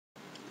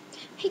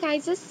Hey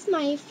guys, this is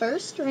my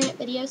first rant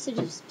video, so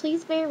just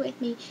please bear with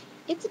me.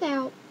 It's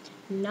about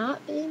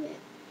not being,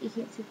 you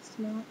can't see the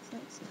smell, it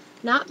sucks.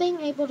 Not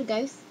being able to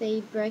go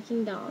see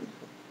Breaking Dawn.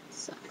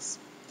 Sucks.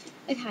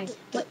 Okay,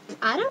 what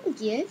I don't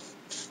get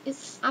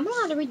is I'm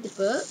allowed to read the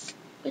book,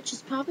 which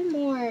is probably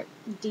more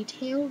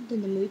detailed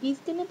than the movie's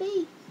gonna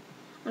be.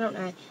 I don't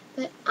know,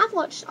 but I've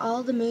watched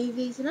all the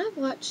movies and I've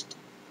watched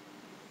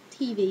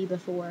TV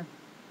before,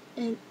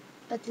 and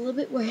that's a little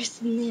bit worse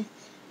than this.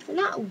 But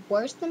not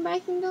worse than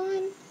Breaking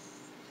Dawn.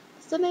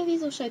 Some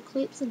movies will show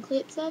clips and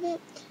clips of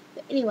it.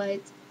 But anyways,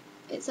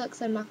 it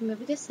sucks I'm not going to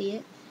be able to see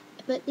it.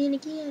 But then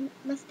again,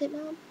 my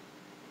stepmom,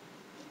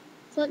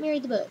 so let me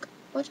read the book.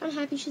 Which I'm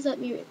happy she's let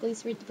me at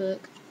least read the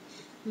book.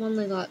 I'm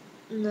only like,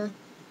 nah, I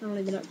don't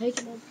even know what page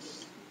I'm on.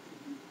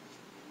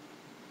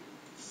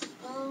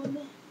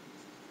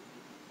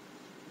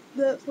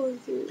 That far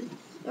through.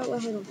 Oh, well,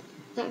 hold on.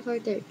 That far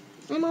through.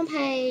 I'm on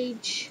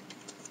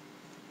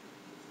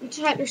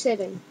chapter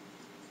 7.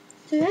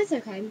 So that's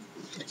okay.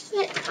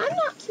 But I'm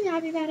not too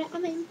happy about it. I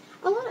mean,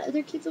 a lot of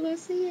other kids will go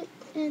see it,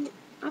 and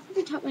I'll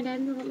probably talk my dad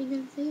into let me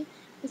go see it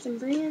with some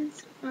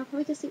friends. I'll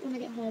probably go see it when I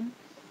get home.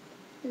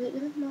 Because it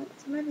doesn't come out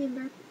until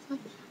November. So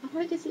I'll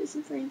probably go see it with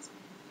some friends.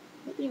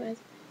 But anyways,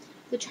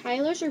 the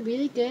trailers are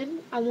really good.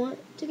 I want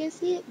to go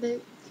see it,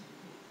 but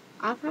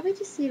I'll probably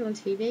just see it on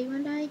TV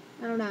one day.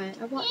 I don't know.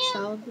 I've watched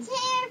all of them.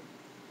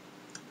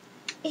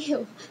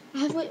 Ew. I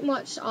haven't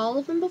watched all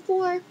of them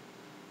before,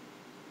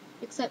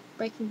 except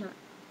Breaking Dawn.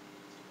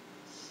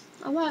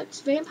 I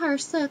watched Vampire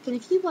Suck, and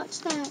if you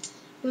watched that,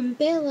 when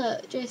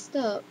Bella dressed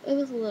up, it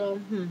was a little,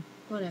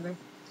 whatever.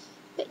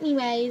 But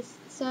anyways,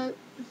 so,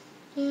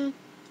 yeah.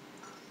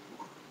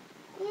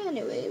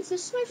 Anyways,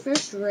 this is my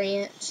first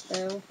rant,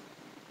 though.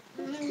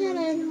 It's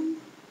kind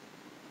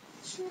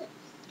of,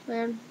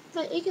 well,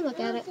 so you can look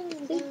at it.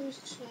 See?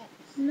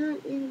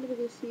 Not being able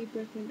to see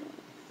Breaking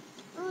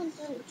Dawn.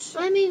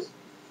 I mean,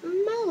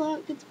 my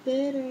luck gets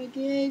better, I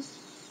guess.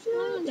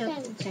 So,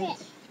 yeah, okay.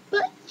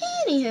 But,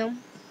 anyhow.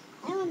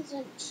 I want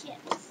some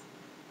chips.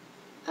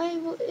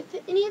 Well, if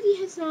any of you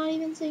has not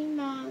even seen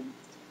my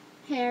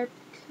hair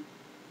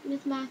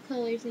with my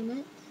colors in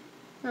it,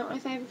 I don't know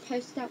if I ever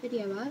posted that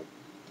video up.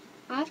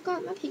 I've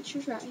got my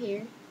pictures right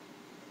here.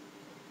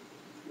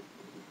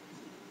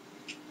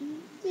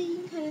 So you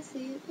can kind of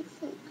see it. It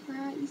looks like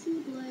crap. You see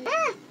the blood.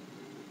 Ah!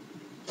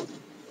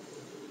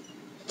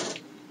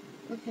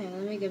 Okay,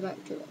 let me get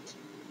back to it.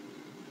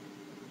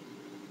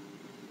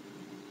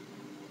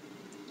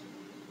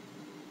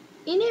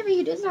 Any of you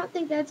who does not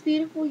think that's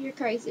beautiful, you're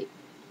crazy.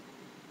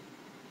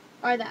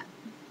 Or that.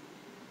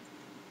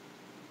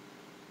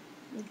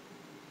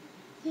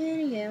 Here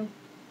you go.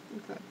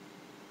 Okay.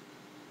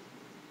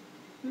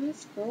 I'm going to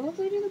scroll all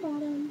the way to the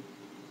bottom.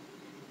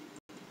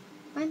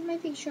 Find my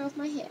picture of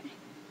my hair.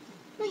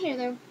 My hair,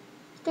 though.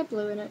 It's got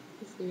blue in it.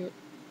 You see it.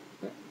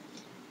 But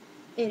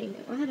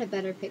anyway, I had a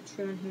better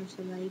picture on here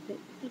somebody, but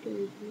I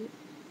do it.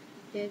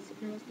 Yes,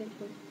 and I was good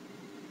for it.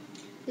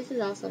 This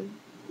is awesome.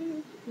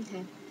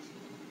 Okay.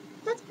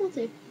 That's cool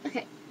too.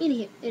 Okay, in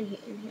here.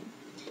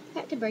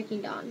 Back to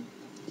Breaking Dawn.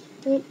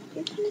 Well,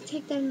 you're going to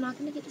take that. I'm not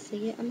going to get to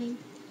see it. I mean,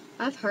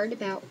 I've heard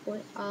about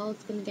what all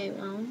is going to go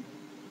on.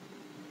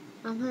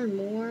 I've heard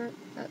more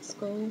at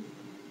school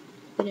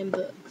than in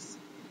books.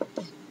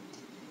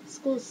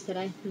 School's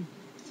today.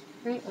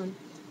 Rant one.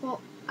 Well,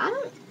 I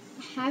don't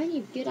have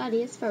any good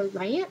ideas for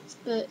rants,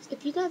 but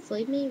if you guys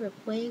leave me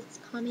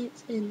requests,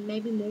 comments, and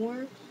maybe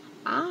more,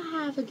 I'll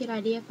have a good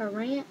idea for a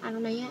rant. I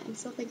don't know yet. I'm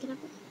still thinking of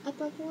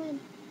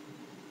one.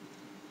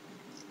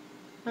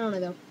 I don't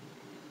know though.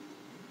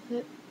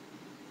 But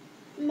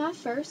my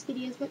first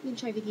video is my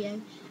intro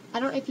video. I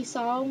don't know if you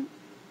saw,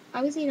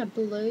 I was in a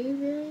blue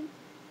room.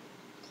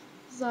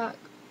 It was like,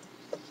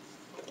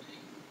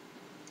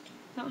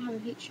 I don't have a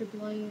picture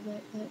below of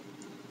it, but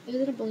it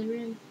was in a blue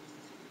room.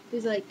 It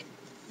was like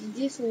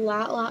this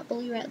light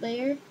blue right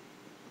there.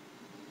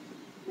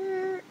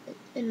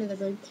 Another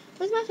blue.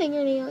 Where's my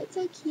fingernail? It's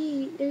so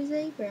cute. There's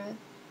a zebra.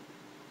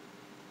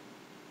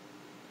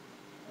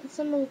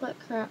 Some look like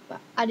crap,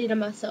 but I did them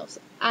myself, so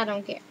I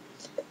don't care.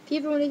 If you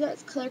ever want to go,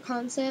 it's Color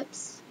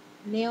Concepts,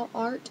 Nail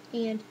Art,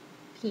 and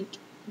Pink.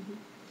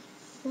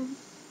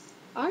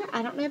 Alright,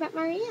 I don't know about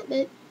my rant,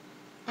 but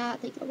I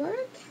think it'll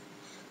work.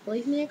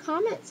 Leave me a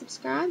comment,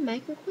 subscribe,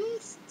 make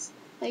requests.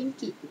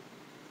 Thank you.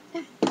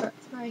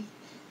 Sorry.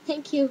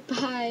 Thank you.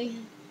 Bye.